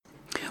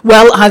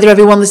Well, hi there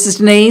everyone, this is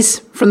Denise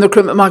from the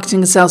Recruitment Marketing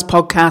and Sales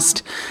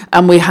Podcast,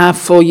 and we have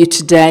for you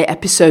today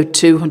episode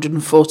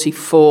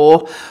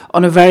 244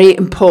 on a very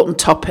important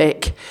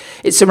topic.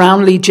 It's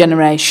around lead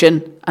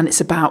generation and it's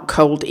about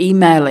cold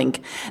emailing.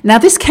 Now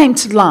this came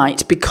to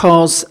light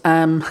because,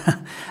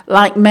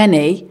 like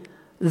many,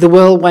 the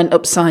world went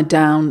upside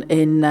down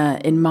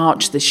in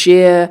March this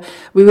year.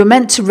 We were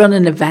meant to run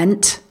an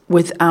event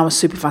with our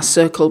Superfast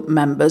Circle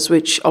members,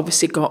 which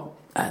obviously got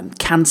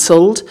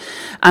cancelled,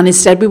 and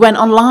instead we went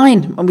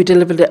online and we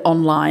delivered it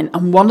online.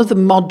 And one of the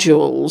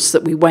modules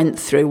that we went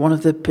through, one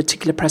of the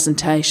particular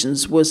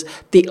presentations, was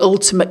the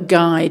ultimate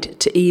guide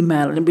to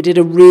email, and we did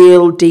a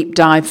real deep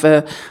dive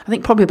for I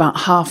think probably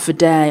about half a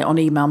day on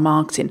email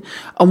marketing.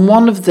 And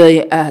one of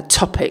the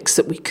topics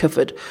that we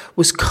covered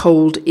was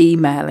cold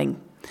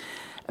emailing.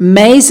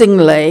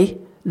 Amazingly,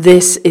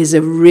 this is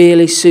a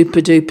really super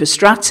duper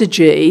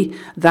strategy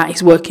that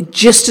is working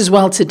just as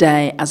well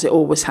today as it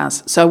always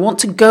has. So I want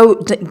to go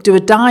do a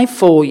dive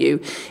for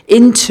you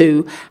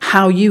into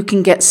how you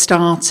can get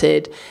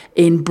started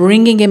in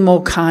bringing in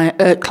more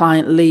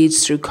client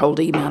leads through cold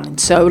emailing.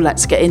 So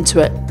let's get into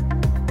it.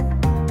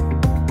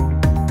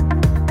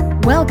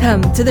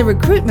 Welcome to the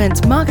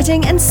Recruitment,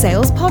 Marketing and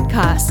Sales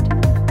Podcast.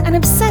 An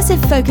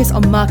obsessive focus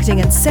on marketing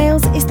and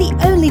sales is the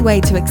only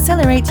way to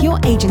accelerate your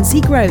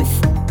agency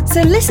growth.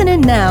 So listen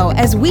in now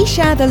as we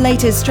share the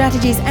latest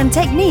strategies and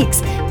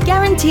techniques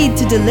guaranteed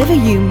to deliver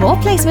you more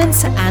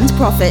placements and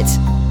profit.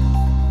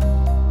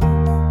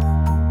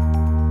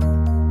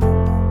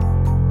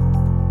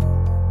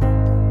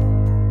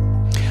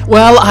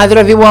 Well, hi there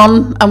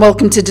everyone, and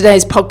welcome to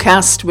today's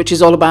podcast, which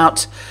is all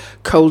about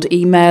cold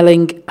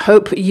emailing.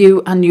 Hope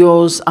you and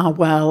yours are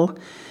well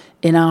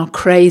in our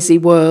crazy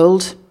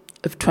world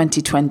of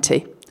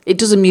 2020. It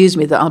does amuse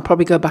me that I'll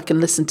probably go back and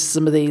listen to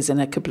some of these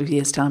in a couple of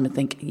years' time and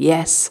think,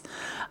 yes,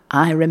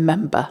 I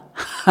remember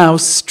how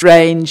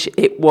strange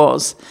it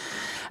was.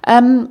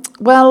 Our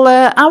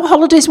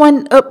holidays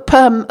went up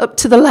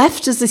to the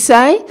left, as they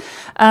say,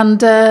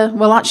 and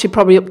actually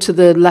probably up to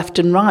the left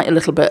and right a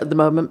little bit at the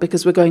moment,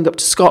 because we're going up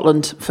to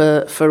Scotland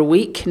for a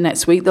week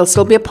next week. There'll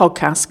still be a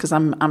podcast because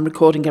I'm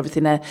recording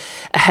everything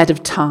ahead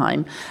of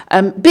time.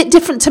 Bit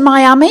different to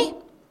Miami,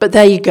 but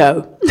there you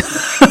go.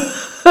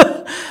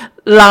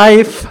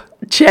 Life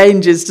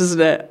changes,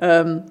 doesn't it?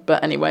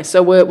 But anyway,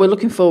 so we're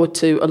looking forward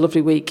to a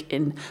lovely week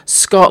in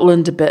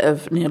Scotland, a bit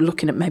of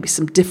looking at maybe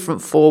some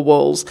different four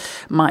walls,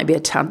 might be a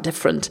tad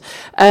different.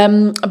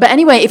 But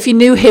anyway, if you're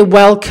new here,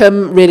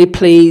 welcome. Really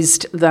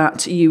pleased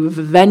that you've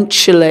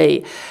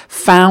eventually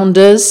found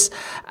us.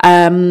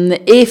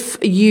 If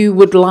you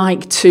would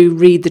like to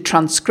read the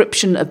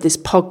transcription of this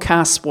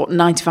podcast,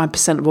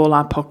 95% of all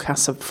our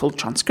podcasts have full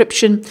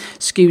transcription.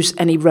 Excuse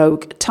any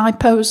rogue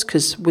typos,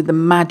 because with the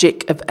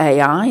magic of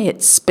AI,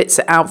 it spits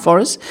it out for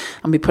us,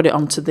 and we put it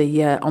onto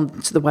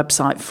the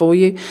website for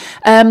you.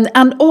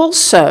 And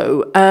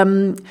also,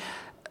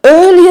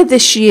 earlier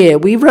this year,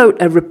 we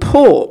wrote a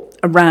report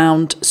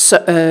around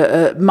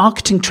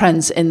marketing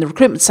trends in the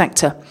recruitment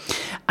sector,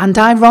 and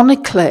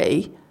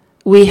ironically,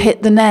 we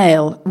hit the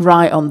nail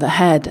right on the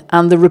head,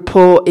 and the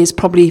report is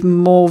probably even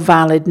more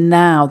valid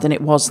now than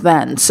it was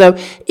then. So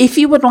if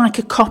you would like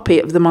a copy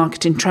of the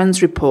Marketing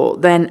Trends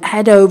Report, then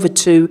head over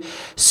to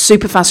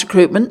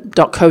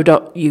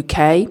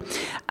superfastrecruitment.co.uk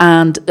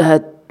and /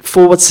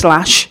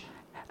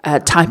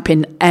 type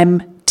in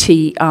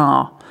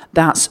MTR.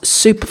 That's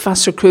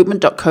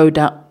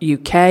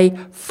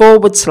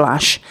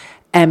superfastrecruitment.co.uk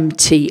 /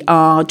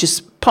 MTR.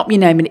 Just pop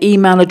your name and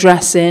email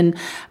address in,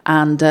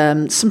 and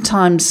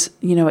sometimes,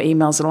 what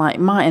emails are like,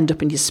 it might end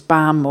up in your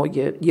spam or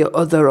your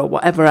other or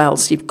whatever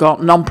else you've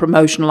got,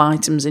 non-promotional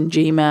items in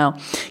Gmail.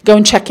 Go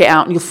and check it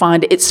out and you'll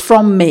find it. It's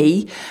from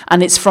me,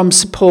 and it's from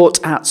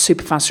support at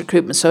Superfast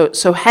Recruitment.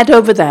 So head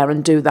over there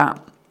and do that.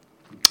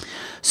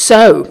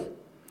 So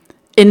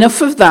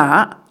enough of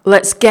that.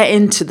 Let's get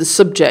into the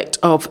subject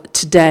of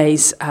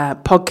today's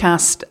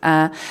podcast.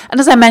 And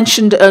as I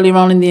mentioned earlier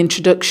on in the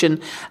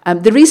introduction,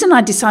 the reason I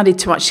decided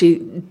to actually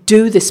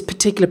do this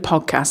particular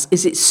podcast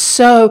is it's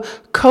so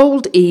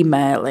cold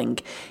emailing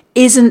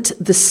isn't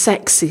the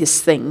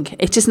sexiest thing.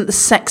 It isn't the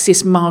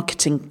sexiest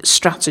marketing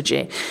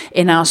strategy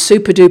in our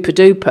super duper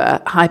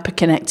duper hyper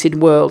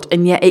connected world.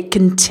 And yet it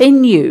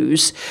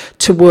continues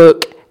to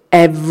work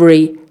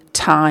every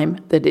time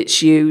that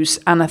it's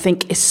used. And I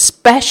think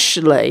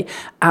especially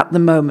at the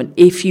moment,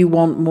 if you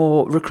want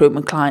more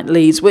recruitment client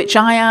leads, which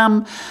I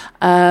am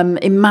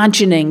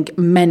imagining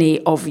many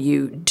of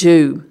you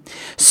do.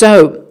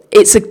 So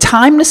it's a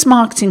timeless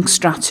marketing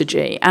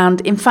strategy,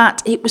 and in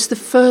fact it was the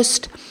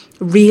first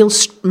real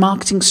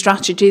marketing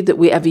strategy that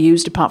we ever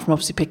used, apart from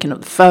obviously picking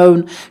up the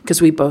phone,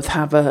 because we both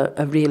have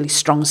a really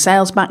strong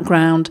sales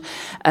background,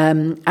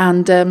 and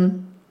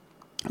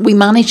we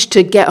managed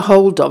to get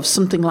hold of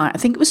something like, I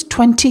think it was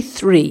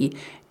 23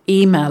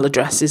 email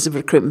addresses of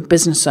recruitment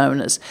business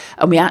owners,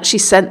 and we actually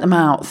sent them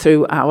out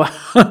through our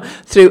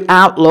through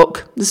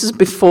Outlook. This is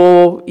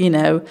before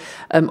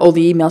all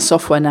the email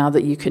software now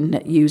that you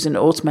can use and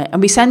automate,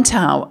 and we sent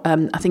out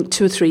I think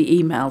 2 or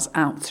 3 emails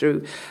out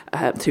through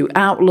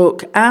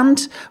Outlook,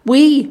 and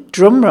we,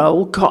 drum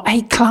roll, got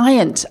a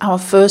client, our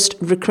first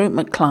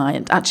recruitment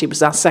client. Actually, it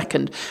was our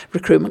second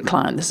recruitment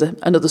client. There's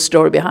another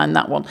story behind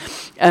that one,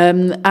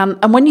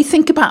 and when you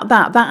think about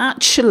that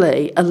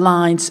actually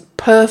aligns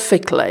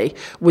perfectly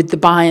with the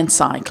buying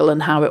cycle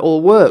and how it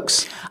all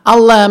works.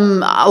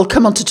 I'll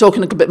come on to talking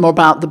a little bit more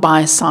about the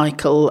buyer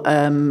cycle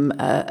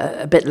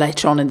a bit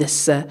later on in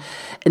this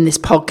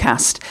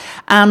podcast.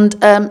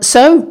 And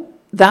so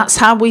that's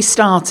how we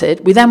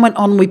started. We then went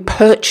on, we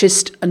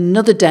purchased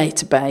another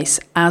database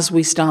as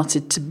we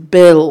started to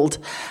build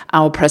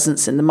our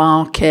presence in the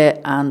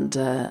market, and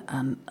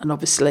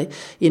obviously,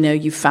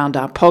 you found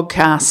our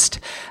podcast.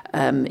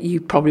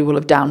 You probably will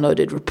have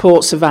downloaded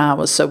reports of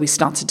ours, so we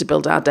started to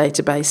build our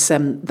database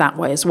that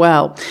way as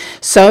well.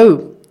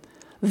 So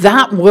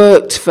that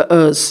worked for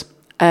us.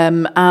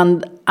 And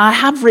I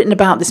have written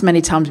about this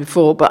many times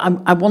before, but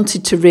I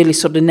wanted to really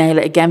sort of nail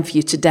it again for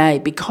you today,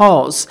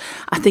 because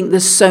I think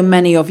there's so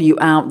many of you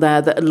out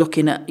there that are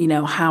looking at,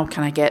 how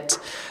can I get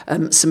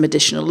some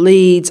additional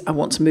leads? I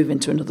want to move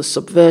into another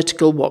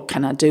sub-vertical. What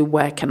can I do?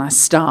 Where can I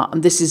start?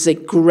 And this is a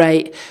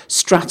great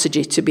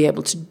strategy to be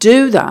able to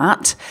do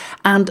that.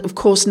 And of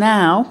course,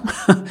 now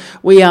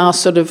we are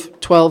sort of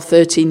 12,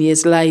 13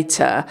 years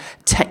later,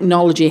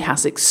 technology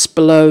has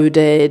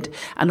exploded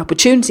and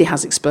opportunity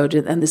has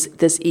exploded, and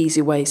there's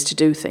easy ways to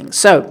do things.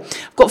 So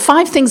I've got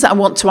 5 things that I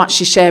want to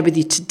actually share with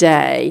you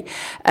today,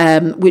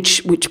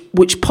 which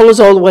pull us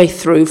all the way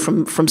through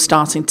from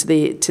starting to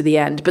the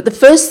end. But the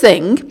first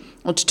thing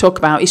I want to talk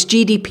about is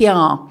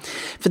GDPR.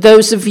 For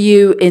those of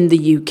you in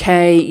the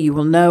UK, you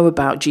will know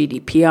about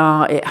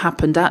GDPR. It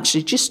happened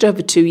actually just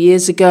over 2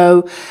 years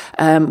ago,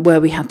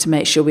 where we had to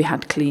make sure we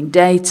had clean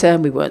data,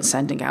 we weren't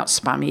sending out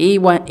spammy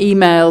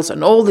emails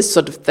and all this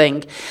sort of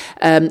thing.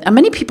 And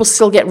many people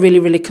still get really,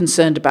 really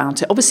concerned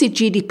about it. Obviously,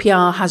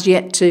 GDPR has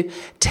yet to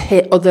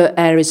hit other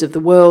areas of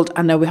the world.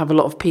 I know we have a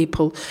lot of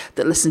people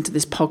that listen to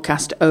this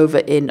podcast over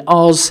in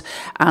Oz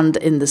and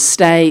in the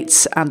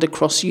States and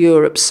across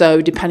Europe. So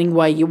depending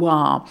where you are,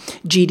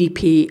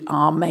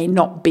 GDPR may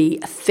not be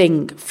a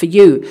thing for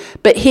you,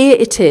 but here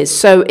it is.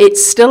 So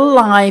it's still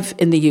alive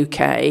in the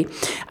UK,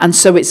 and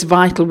so it's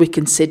vital we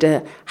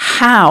consider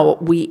how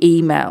we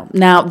email.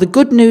 Now, the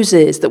good news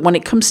is that when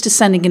it comes to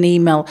sending an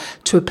email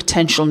to a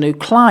potential new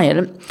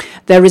client,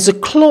 there is a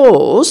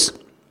clause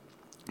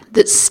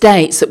that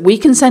states that we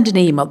can send an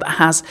email that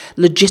has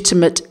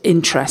legitimate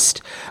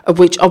interest, of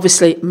which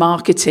obviously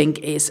marketing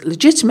is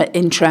legitimate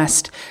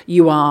interest.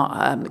 You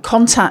are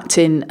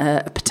contacting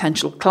a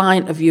potential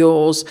client of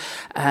yours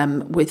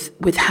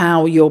with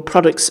how your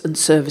products and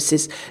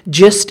services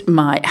just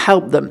might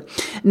help them.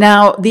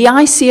 Now, the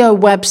ICO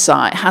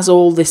website has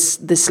all this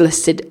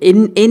listed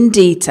in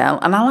detail,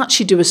 and I'll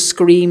actually do a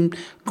screen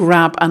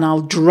grab and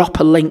I'll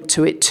drop a link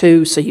to it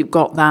too, so you've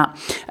got that.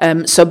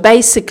 So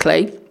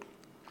basically,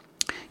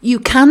 you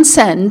can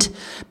send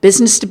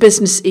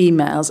business-to-business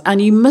emails,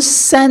 and you must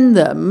send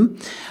them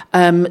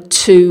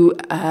to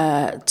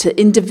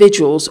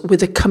individuals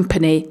with a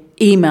company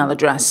email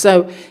address.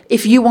 So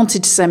if you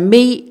wanted to send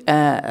me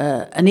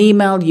an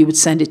email, you would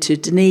send it to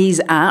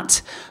Denise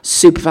at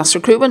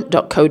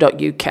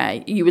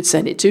superfastrecruitment.co.uk. You would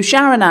send it to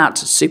Sharon at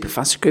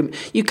superfastrecruitment.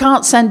 You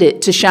can't send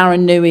it to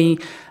Sharon Newey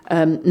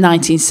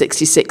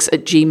 1966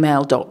 at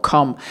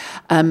gmail.com,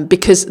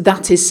 because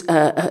that is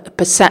a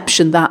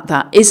perception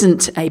that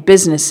isn't a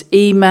business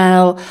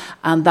email,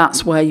 and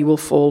that's where you will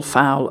fall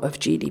foul of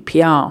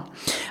GDPR.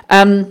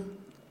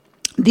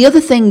 The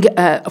other thing,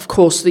 of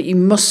course, that you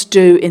must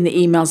do in the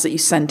emails that you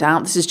send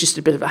out, this is just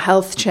a bit of a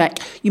health check,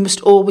 you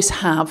must always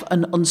have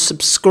an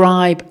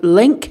unsubscribe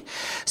link,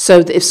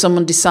 so that if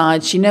someone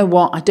decides, you know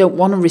what, I don't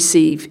want to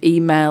receive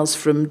emails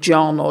from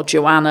John or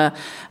Joanna,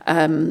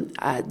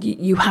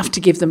 you have to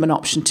give them an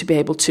option to be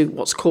able to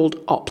what's called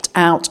opt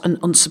out and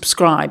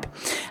unsubscribe.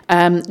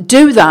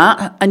 Do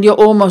that and you're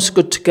almost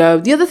good to go.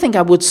 The other thing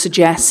I would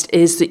suggest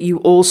is that you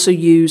also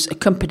use a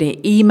company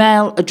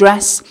email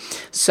address.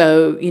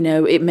 So,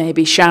 it may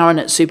be Sharon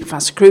at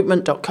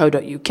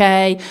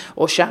superfastrecruitment.co.uk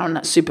or Sharon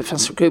at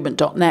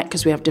superfastrecruitment.net,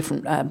 because we have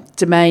different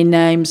domain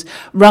names,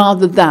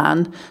 rather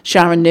than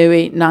Sharon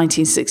Newey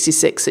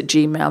 1966 at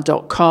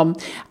gmail.com.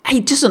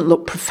 It doesn't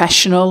look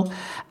professional.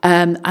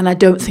 And I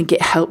don't think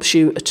it helps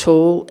you at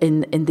all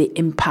in the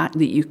impact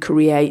that you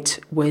create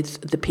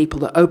with the people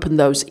that open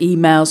those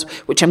emails,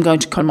 which I'm going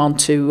to come on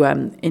to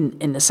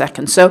in a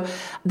second. So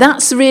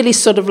that's really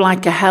sort of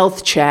like a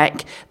health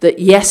check that,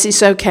 yes,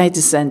 it's okay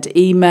to send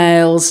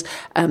emails.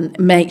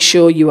 Make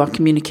sure you are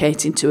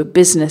communicating to a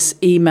business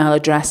email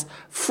address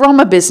from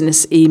a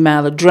business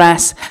email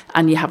address,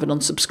 and you have an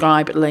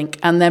unsubscribe link.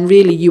 And then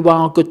really you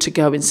are good to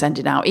go in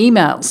sending out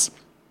emails.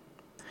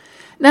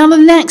 Now, the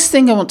next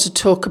thing I want to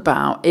talk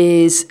about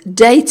is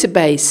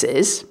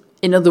databases,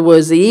 in other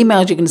words, the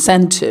emails you're going to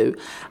send to,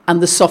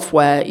 and the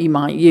software you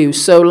might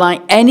use. So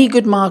like any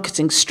good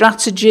marketing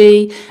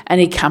strategy,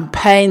 any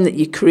campaign that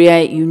you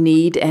create, you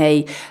need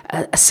a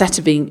set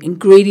of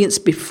ingredients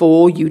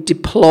before you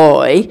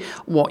deploy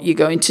what you're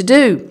going to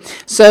do.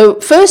 So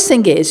first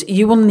thing is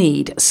you will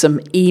need some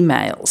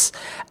emails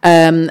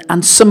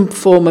and some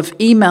form of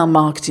email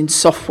marketing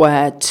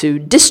software to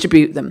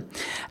distribute them.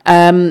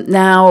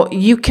 Now,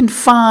 you can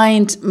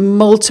find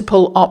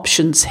multiple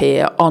options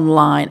here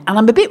online, and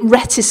I'm a bit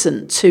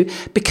reticent to,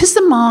 because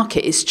the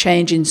market is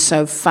changing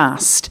so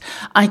fast,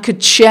 I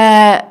could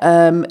share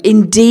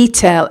in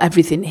detail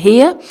everything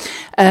here,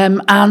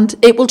 and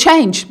it will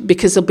change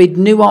because there'll be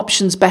new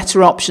options,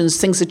 better options.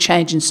 Things are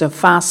changing so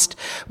fast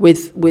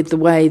with the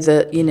way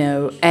that,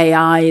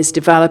 AI is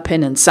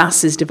developing and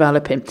SaaS is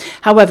developing.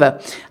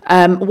 However,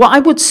 what I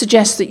would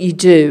suggest that you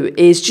do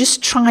is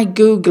just try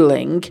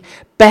Googling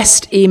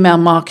best email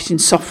marketing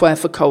software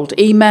for cold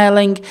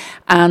emailing,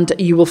 and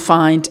you will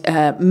find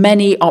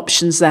many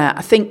options there.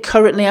 I think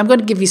currently, I'm going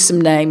to give you some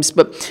names,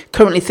 but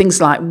currently things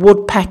like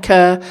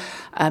Woodpecker,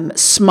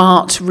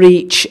 Smart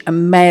Reach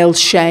and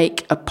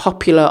Mailshake are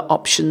popular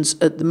options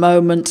at the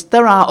moment.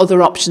 There are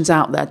other options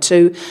out there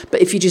too,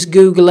 but if you just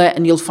Google it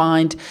and you'll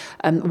find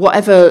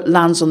whatever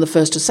lands on the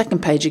first or second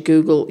page of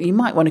Google, you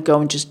might want to go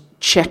and just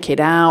check it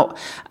out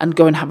and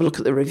go and have a look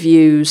at the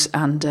reviews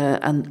and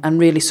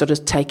really sort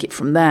of take it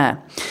from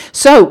there.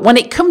 So when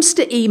it comes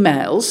to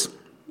emails,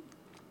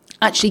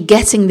 actually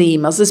getting the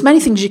emails, there's many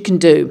things you can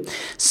do.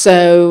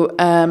 So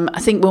I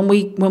think when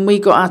we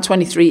got our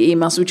 23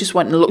 emails, we just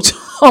went and looked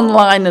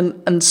online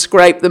and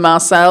scraped them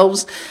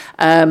ourselves.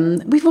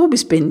 We've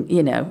always been,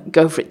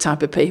 go for it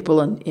type of people.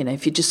 And,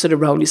 if you just sort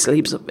of roll your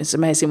sleeves up, it's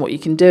amazing what you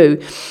can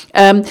do.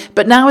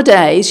 But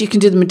nowadays, you can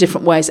do them in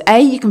different ways.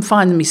 You can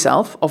find them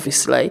yourself,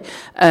 obviously.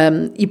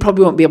 You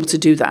probably won't be able to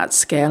do that at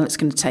scale. It's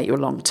going to take you a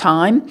long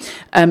time.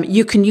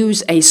 You can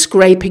use a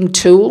scraping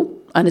tool.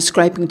 And a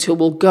scraping tool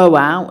will go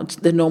out.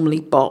 They're normally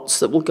bots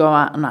that will go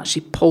out and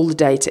actually pull the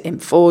data in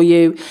for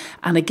you.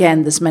 And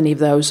again, there's many of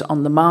those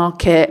on the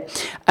market.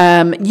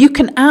 You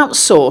can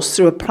outsource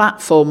through a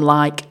platform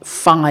like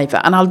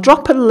Fiverr. And I'll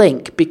drop a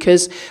link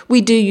because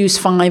we do use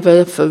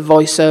Fiverr for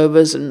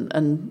voiceovers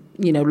and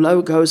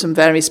logos and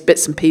various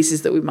bits and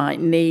pieces that we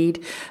might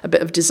need, a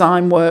bit of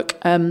design work.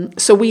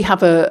 So we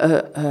have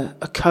a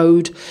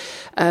code.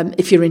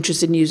 If you're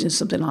interested in using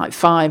something like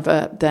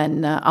Fiverr,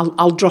 then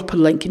I'll drop a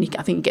link, and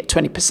I think you get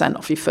 20%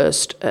 off your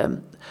first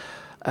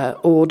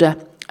order.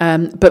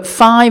 But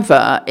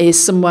Fiverr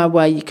is somewhere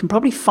where you can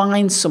probably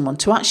find someone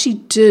to actually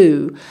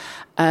do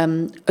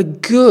a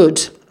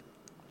good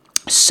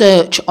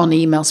search on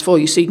emails for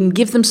you, so you can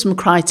give them some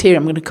criteria.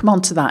 I'm going to come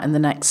on to that in the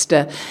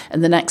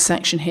next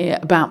section here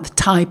about the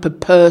type of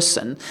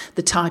person,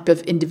 the type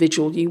of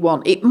individual you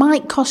want. It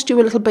might cost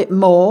you a little bit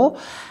more,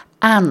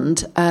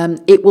 and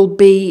it will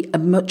be a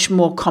much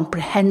more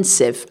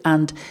comprehensive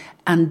and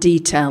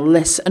detailed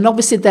list. And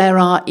obviously there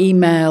are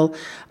email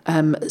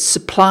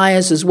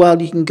suppliers as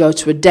well. You can go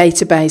to a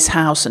database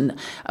house and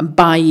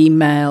buy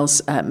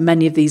emails.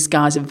 Many of these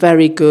guys are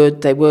very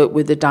good. They work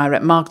with the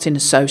Direct Marketing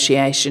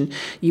Association.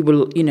 You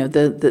will,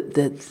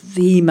 the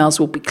emails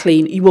will be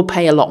clean. You will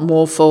pay a lot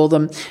more for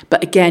them,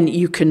 but again,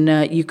 you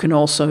can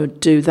also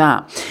do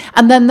that.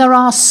 And then there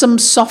are some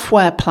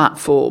software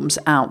platforms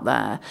out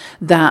there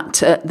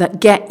that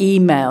get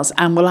emails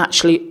and will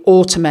actually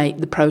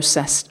automate the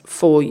process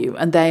for you,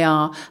 and they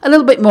are a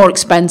little bit more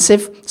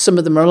expensive. Some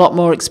of them are a lot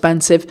more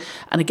expensive,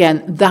 and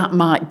again, that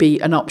might be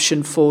an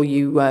option for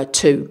you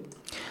too.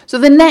 So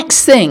the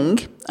next thing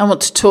I want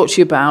to talk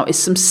to you about is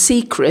some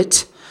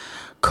secret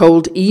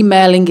cold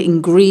emailing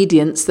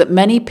ingredients that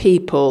many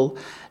people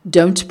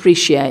don't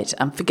appreciate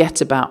and forget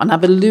about, and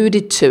I've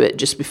alluded to it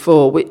just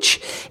before, which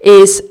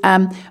is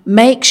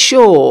make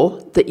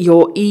sure that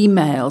your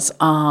emails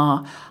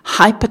are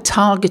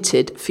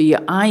hyper-targeted for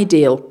your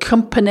ideal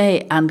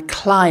company and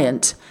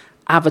client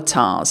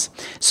avatars.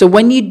 So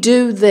when you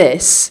do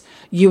this,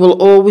 you will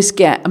always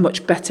get a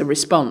much better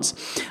response.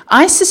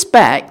 I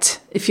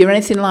suspect, if you're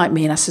anything like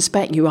me, and I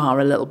suspect you are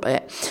a little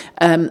bit,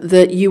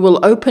 that you will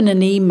open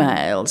an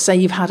email, say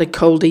you've had a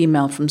cold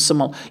email from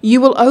someone,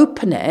 you will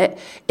open it,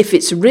 if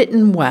it's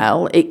written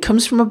well, it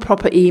comes from a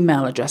proper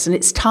email address, and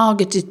it's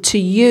targeted to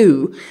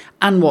you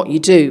and what you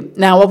do.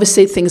 Now,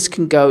 obviously, things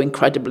can go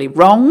incredibly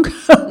wrong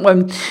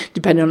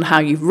depending on how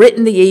you've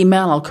written the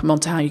email. I'll come on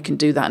to how you can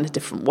do that in a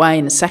different way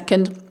in a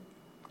second.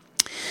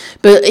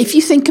 But if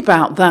you think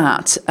about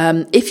that,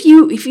 if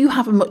you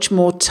have a much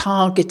more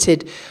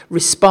targeted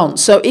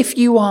response, so if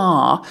you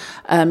are,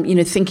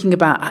 thinking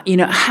about,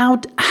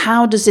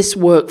 how does this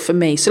work for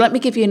me? So let me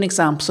give you an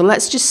example. So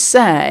let's just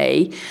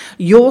say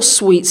your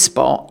sweet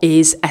spot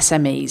is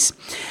SMEs.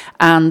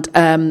 And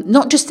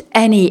not just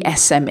any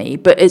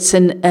SME, but it's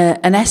an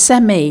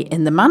SME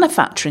in the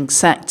manufacturing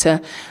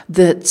sector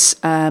that's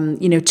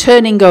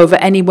turning over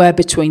anywhere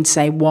between,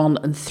 say, 1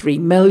 and 3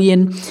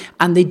 million,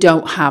 and they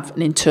don't have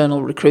an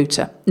internal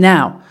recruiter.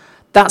 Now,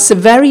 that's a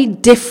very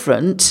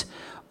different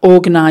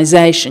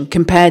organisation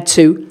compared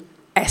to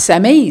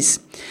SMEs.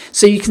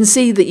 So you can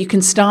see that you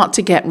can start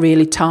to get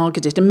really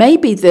targeted. And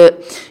maybe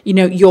that,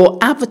 your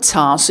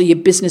avatar, so your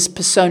business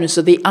persona,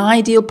 so the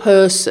ideal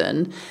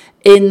person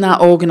in that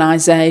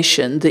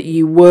organisation that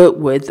you work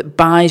with that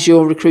buys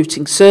your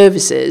recruiting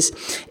services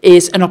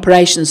is an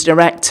operations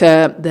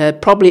director. They're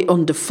probably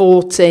under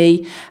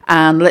 40,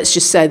 and let's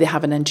just say they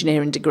have an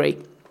engineering degree.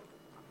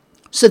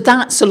 So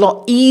that's a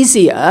lot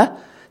easier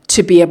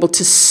to be able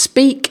to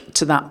speak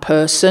to that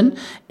person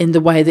in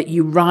the way that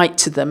you write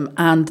to them,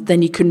 and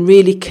then you can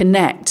really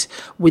connect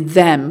with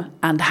them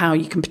and how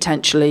you can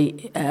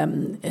potentially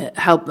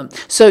help them.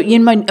 So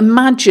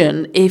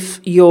imagine if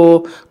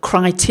your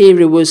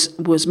criteria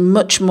was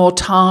much more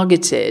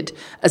targeted,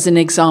 as an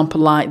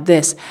example like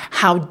this,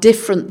 how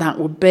different that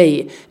would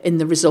be in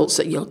the results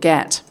that you'll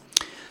get.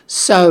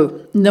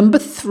 So number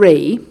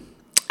 3,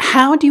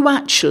 how do you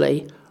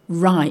actually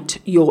write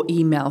your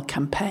email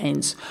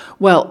campaigns?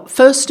 Well,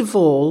 first of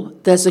all,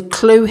 there's a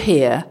clue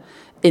here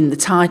in the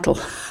title,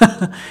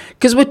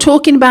 because we're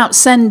talking about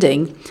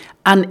sending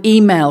an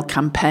email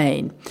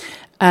campaign,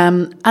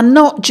 and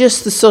not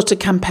just the sort of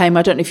campaign.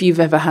 I don't know if you've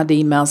ever had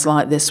emails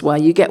like this where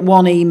you get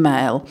one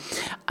email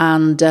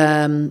and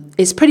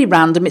it's pretty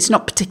random, it's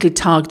not particularly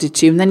targeted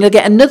to you, and then you'll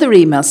get another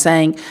email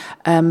saying,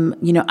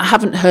 I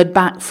haven't heard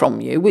back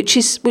from you, which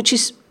is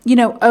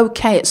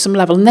okay at some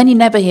level, and then you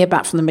never hear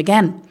back from them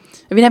again.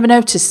 Have you never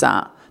noticed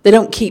that? They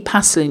don't keep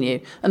hassling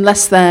you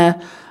unless they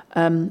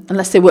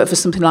work for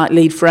something like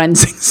Lead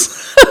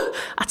Forensics.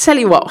 I tell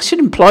you what, I should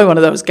employ one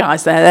of those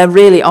guys there. They're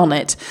really on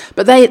it.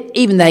 But they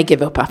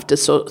give up after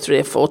sort of 3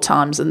 or 4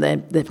 times, and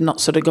they've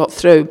not sort of got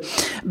through.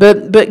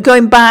 But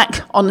going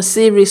back on a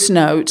serious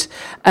note,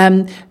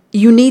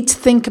 you need to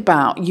think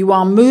about, you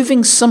are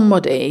moving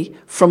somebody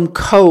from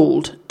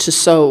cold to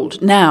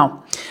sold.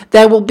 Now,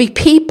 there will be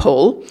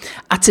people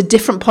at a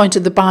different point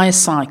of the buyer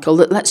cycle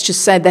that, let's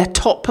just say, their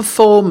top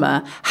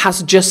performer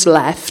has just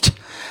left,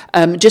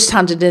 just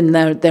handed in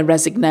their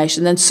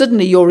resignation, then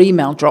suddenly your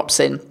email drops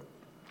in.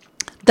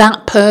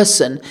 That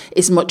person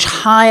is much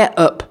higher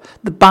up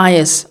the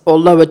buyer's, or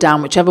lower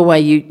down, whichever way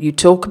you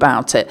talk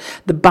about it,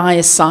 the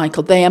buyer's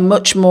cycle. They are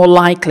much more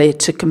likely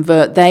to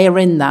convert. They are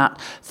in that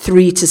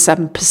 3 to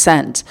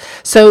 7%.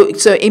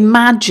 So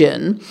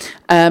imagine,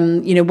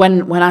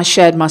 when I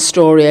shared my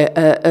story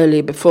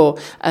earlier before,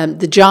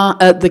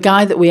 the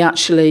guy that we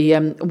actually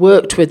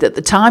worked with at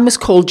the time was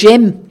called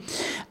Jim.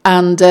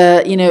 And,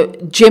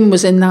 Jim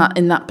was in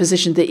that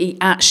position that he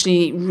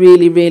actually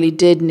really, really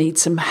did need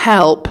some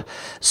help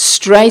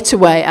straight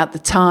away at the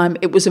time.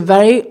 It was a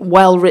very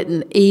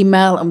well-written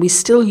email, and we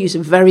still use a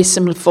very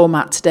similar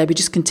format today. We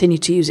just continue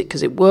to use it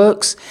because it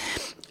works.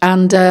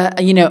 And,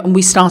 and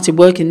we started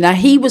working. Now,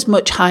 he was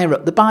much higher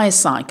up the buyer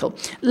cycle.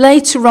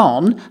 Later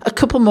on, a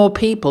couple more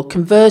people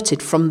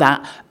converted from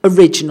that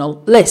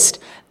original list.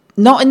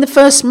 Not in the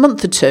first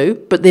month or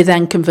 2, but they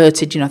then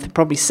converted,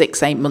 probably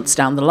 6-8 months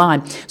down the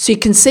line. So you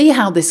can see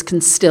how this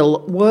can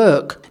still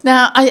work.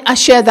 Now, I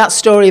shared that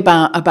story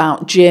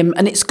about Jim,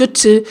 and it's good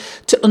to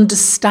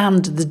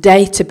understand the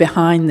data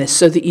behind this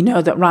so that you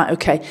know that, right,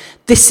 okay,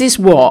 this is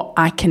what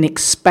I can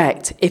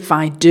expect if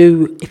I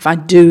do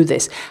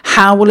this.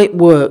 How will it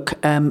work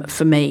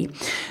for me?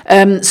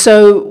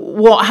 So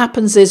what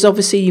happens is,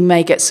 obviously, you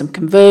may get some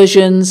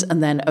conversions,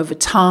 and then over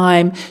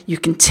time, you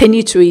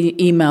continue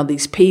to email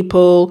these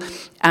people,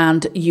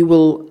 and you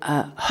will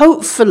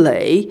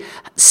hopefully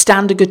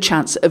stand a good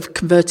chance of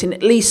converting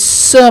at least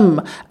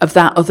some of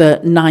that other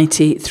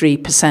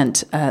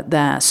 93%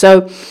 there.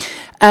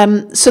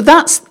 So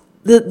that's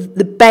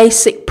the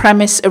basic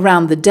premise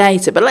around the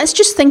data. But let's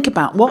just think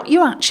about what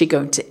you're actually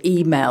going to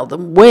email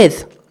them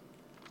with.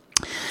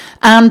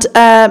 And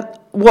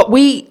what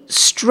we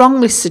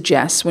strongly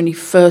suggest when you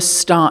first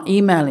start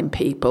emailing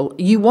people,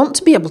 you want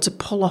to be able to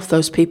pull off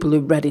those people who are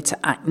ready to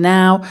act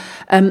now.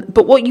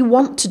 But what you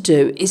want to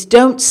do is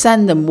don't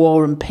send them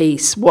War and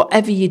Peace.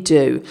 Whatever you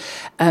do,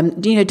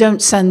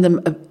 don't send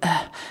them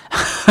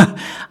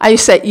I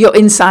used to say your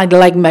inside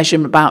leg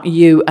measurement about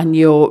you and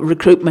your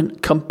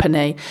recruitment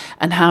company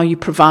and how you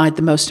provide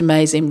the most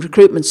amazing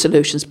recruitment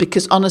solutions,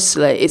 because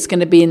honestly, it's going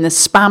to be in the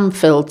spam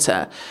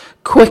filter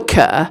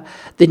quicker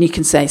than you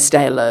can say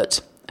stay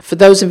alert. For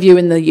those of you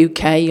in the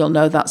UK, you'll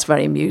know that's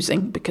very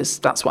amusing, because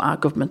that's what our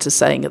government is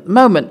saying at the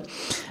moment.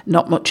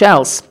 Not much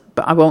else,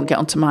 but I won't get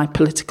onto my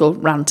political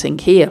ranting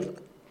here.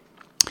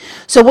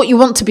 So what you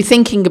want to be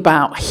thinking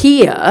about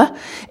here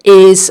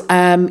is,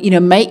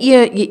 make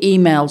your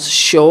emails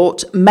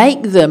short,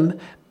 make them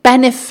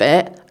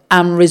benefit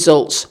and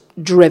results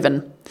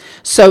driven.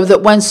 So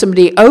that when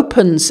somebody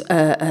opens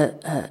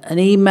an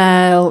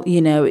email,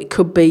 it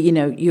could be,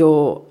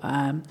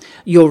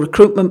 your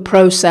recruitment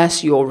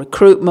process, your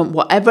recruitment,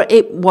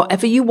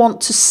 whatever you want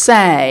to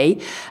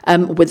say,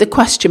 with a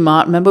question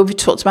mark. Remember, we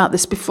talked about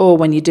this before.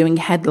 When you're doing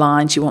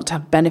headlines, you want to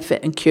have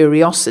benefit and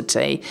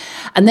curiosity,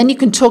 and then you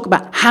can talk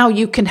about how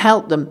you can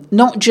help them.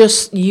 Not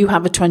just you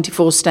have a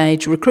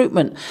 24-stage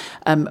recruitment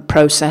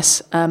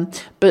process,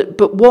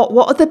 but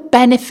what are the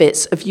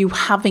benefits of you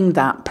having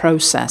that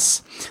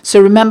process?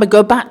 So remember, remember,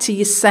 go back to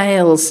your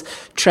sales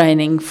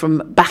training from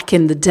back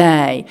in the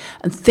day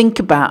and think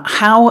about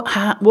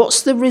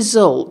what's the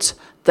result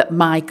that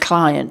my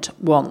client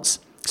wants.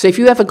 So if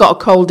you ever got a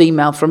cold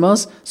email from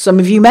us, some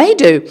of you may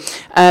do,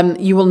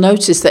 you will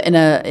notice that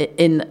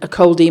in a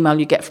cold email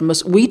you get from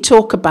us, we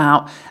talk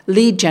about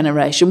lead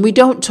generation. We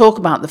don't talk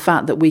about the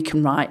fact that we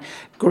can write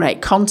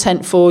great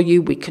content for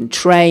you, we can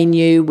train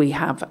you, we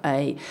have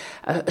a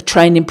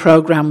training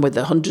program with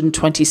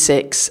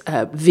 126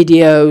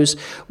 videos,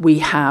 we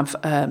have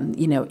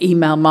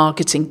email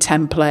marketing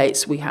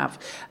templates, we have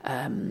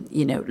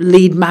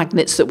lead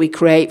magnets that we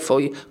create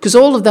for you, because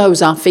all of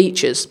those are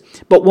features.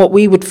 But what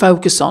we would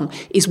focus on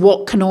is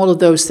what can all of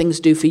those things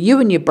do for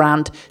you and your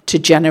brand to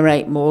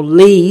generate more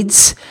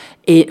leads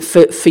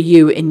for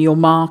you in your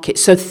market.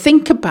 So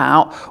think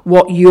about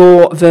what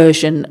your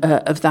version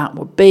of that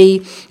would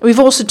be. We've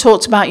also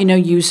talked about,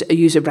 use a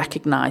user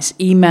recognized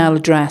email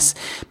address,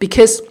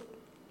 because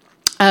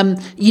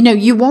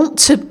you want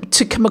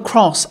to come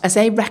across as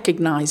a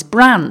recognised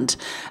brand.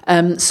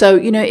 So,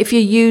 if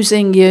you're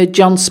using your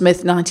John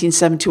Smith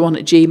 1971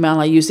 at Gmail,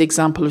 I used the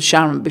example of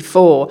Sharon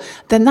before,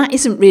 then that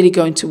isn't really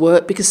going to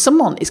work, because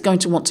someone is going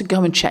to want to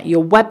go and check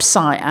your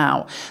website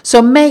out.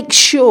 So make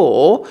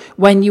sure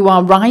when you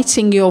are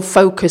writing your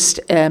focused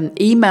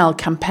email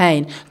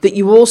campaign that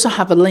you also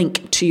have a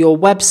link to your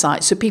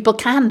website, so people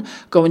can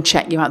go and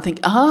check you out and think,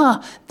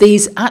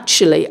 these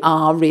actually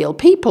are real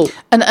people.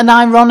 And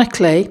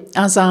ironically,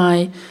 as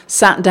I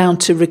sat down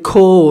to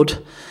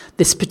record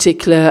this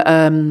particular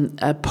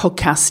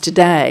podcast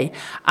today,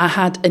 I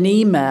had an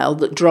email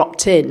that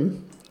dropped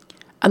in,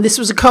 and this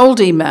was a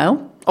cold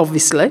email,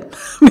 obviously,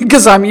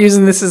 because I'm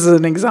using this as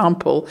an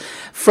example,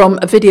 from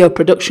a video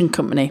production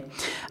company.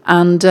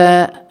 And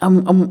I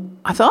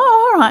thought,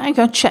 all right, I'm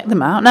going to check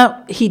them out.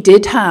 Now, he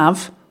did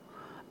have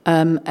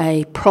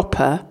a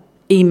proper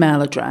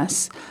email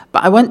address,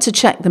 but I went to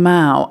check them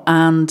out,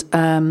 and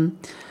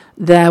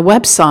their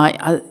website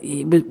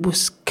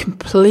was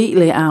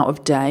completely out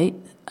of date.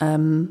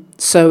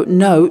 So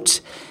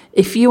note,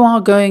 if you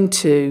are going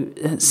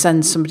to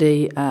send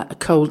somebody a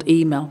cold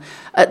email,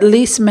 at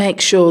least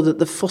make sure that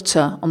the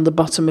footer on the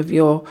bottom of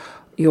your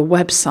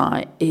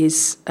website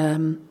is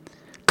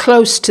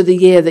close to the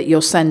year that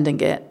you're sending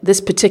it.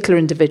 This particular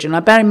individual, now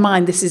bear in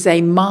mind, this is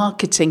a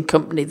marketing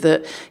company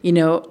that,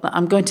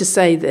 I'm going to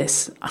say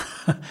this,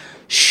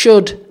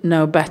 should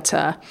know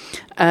better.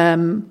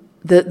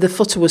 The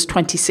footer was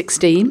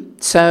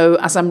 2016, so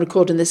as I'm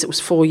recording this, it was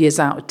 4 years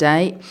out of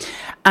date.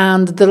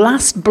 And the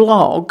last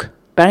blog,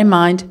 bear in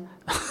mind,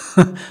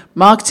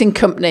 marketing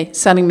company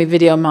selling me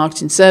video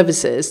marketing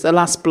services, the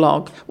last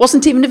blog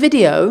wasn't even a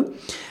video,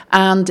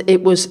 and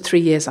it was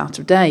 3 years out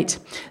of date.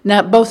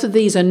 Now, both of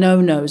these are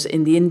no-nos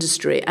in the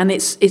industry, and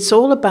it's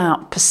all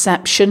about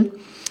perception.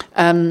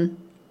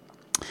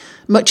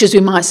 Much as we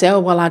might say,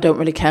 I don't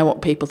really care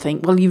what people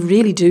think. Well, you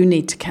really do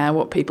need to care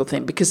what people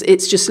think, because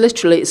it's just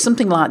literally, it's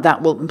something like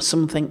that. Well,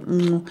 some think,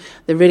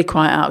 they're really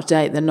quite out of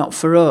date. They're not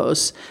for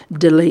us.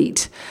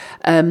 Delete.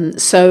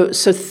 So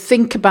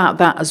think about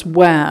that as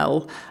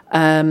well.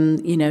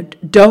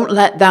 Don't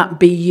let that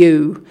be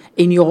you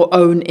in your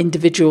own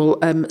individual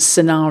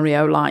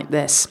scenario like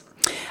this.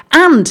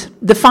 And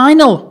the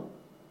final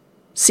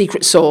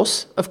secret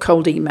sauce of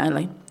cold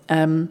emailing,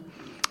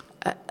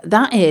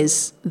 that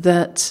is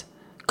that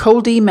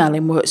cold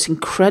emailing works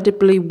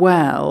incredibly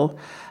well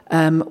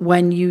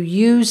when you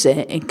use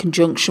it in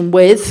conjunction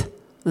with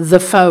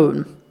the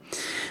phone.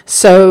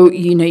 So,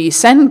 you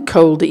send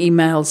cold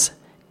emails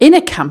in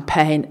a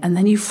campaign and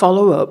then you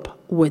follow up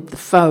with the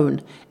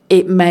phone.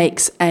 It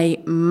makes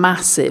a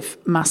massive,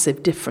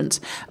 massive difference.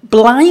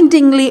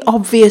 Blindingly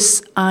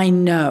obvious, I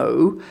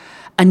know,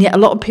 and yet a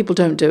lot of people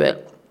don't do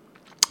it.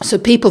 So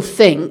people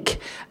think,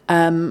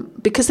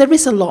 because there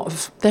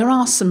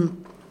are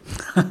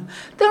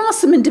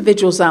some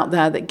individuals out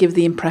there that give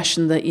the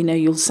impression that,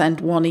 you'll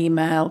send one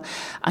email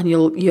and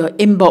your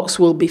inbox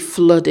will be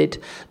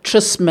flooded.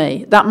 Trust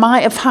me, that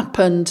might have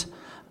happened,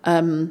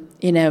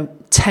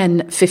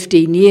 10,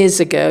 15 years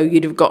ago.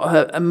 You'd have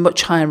got a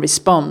much higher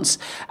response.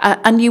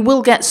 And you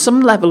will get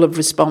some level of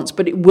response,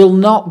 but it will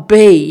not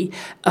be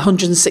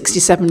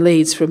 167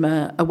 leads from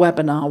a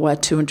webinar where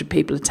 200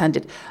 people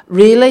attended.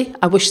 Really?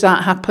 I wish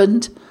that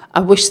happened. I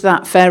wish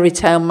that fairy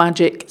tale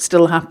magic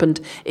still happened.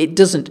 It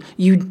doesn't.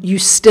 You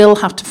still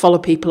have to follow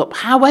people up.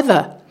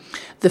 However,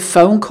 the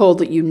phone call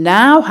that you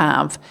now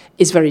have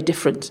is very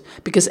different,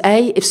 because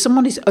if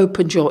someone has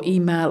opened your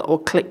email or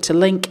clicked a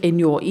link in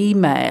your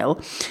email,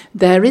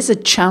 there is a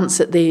chance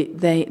that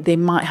they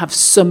might have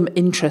some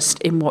interest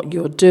in what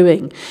you're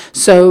doing.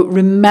 So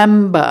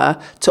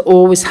remember to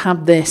always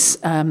have this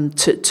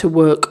to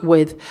work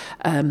with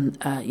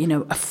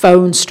a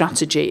phone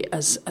strategy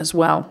as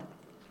well.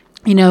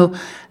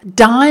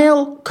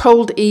 Dial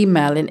cold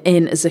emailing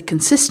in as a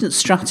consistent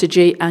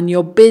strategy, and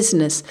your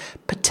business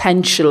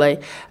potentially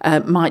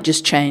might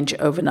just change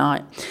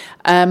overnight.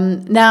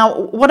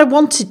 Now, what I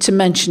wanted to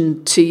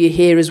mention to you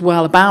here as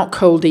well about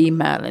cold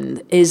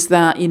emailing is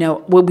that,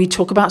 when we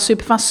talk about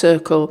Superfast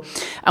Circle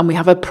and we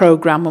have a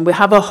program and we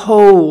have a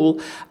whole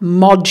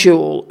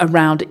module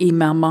around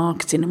email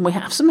marketing, and we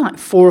have something like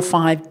 4 or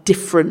 5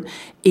 different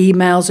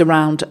emails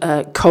around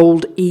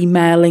cold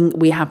emailing.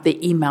 We have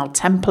the email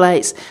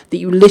templates that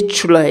you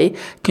literally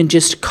can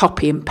just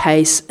copy and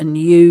paste and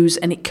use,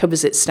 and it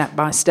covers it step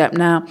by step.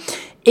 Now,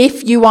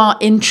 if you are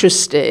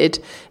interested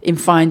in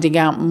finding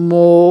out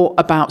more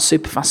about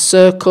Superfast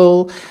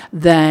Circle,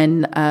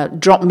 then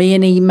drop me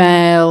an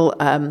email.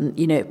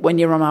 When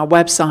you're on our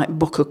website,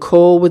 book a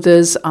call with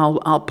us.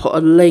 I'll put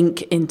a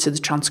link into the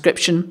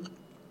transcription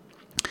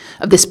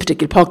of this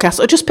particular podcast,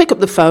 or just pick up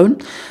the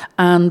phone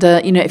and,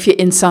 if you're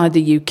inside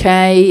the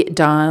UK,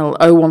 dial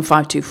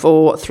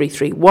 01524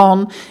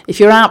 331. If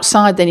you're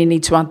outside, then you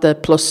need to add the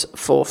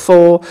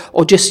 +44,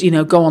 or just,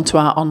 go onto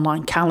our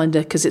online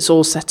calendar, because it's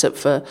all set up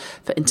for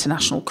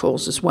international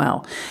calls as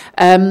well.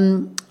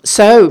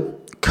 So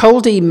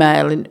cold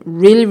emailing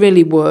really,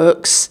 really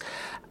works.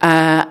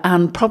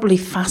 And probably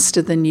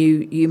faster than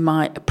you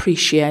might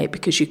appreciate,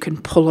 because you can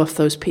pull off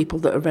those people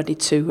that are ready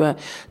to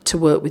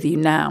work with you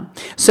now.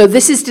 So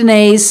this is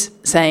Denise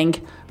saying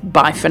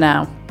bye for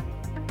now.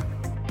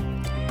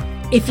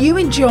 If you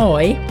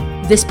enjoy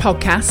this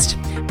podcast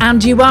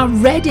and you are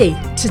ready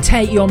to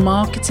take your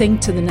marketing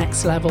to the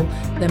next level,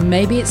 then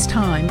maybe it's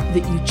time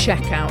that you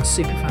check out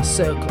Superfast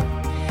Circle.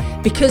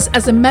 Because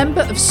as a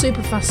member of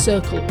Superfast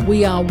Circle,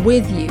 we are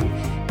with you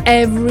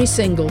every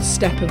single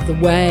step of the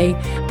way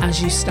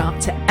as you start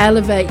to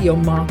elevate your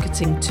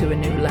marketing to a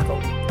new level.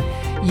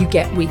 You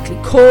get weekly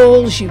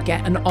calls, you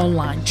get an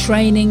online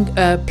training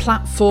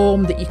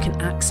platform that you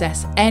can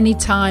access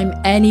anytime,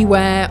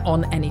 anywhere,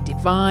 on any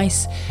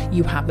device.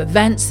 You have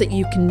events that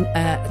you can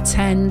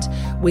attend.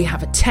 We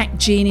have a tech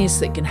genius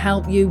that can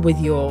help you with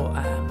your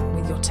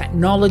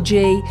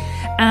technology,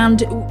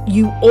 and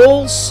you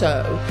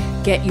also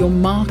get your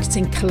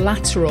marketing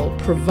collateral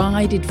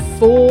provided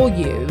for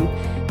you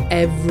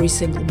every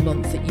single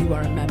month that you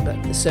are a member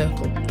of the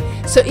circle.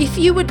 So if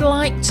you would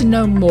like to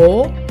know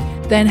more,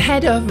 then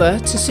head over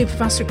to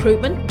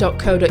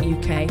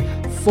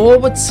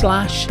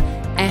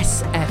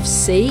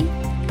superfastrecruitment.co.uk/SFC.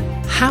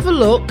 Have a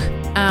look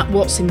at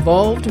what's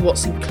involved,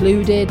 what's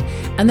included,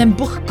 and then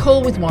book a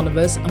call with one of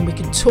us and we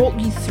can talk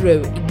you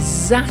through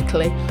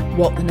exactly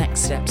what the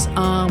next steps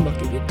are. We'll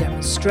give you a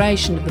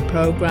demonstration of the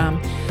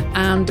program,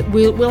 and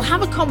we'll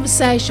have a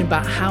conversation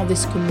about how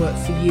this can work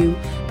for you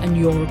and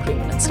your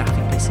recruitment and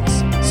staffing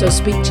business. So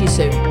speak to you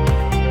soon.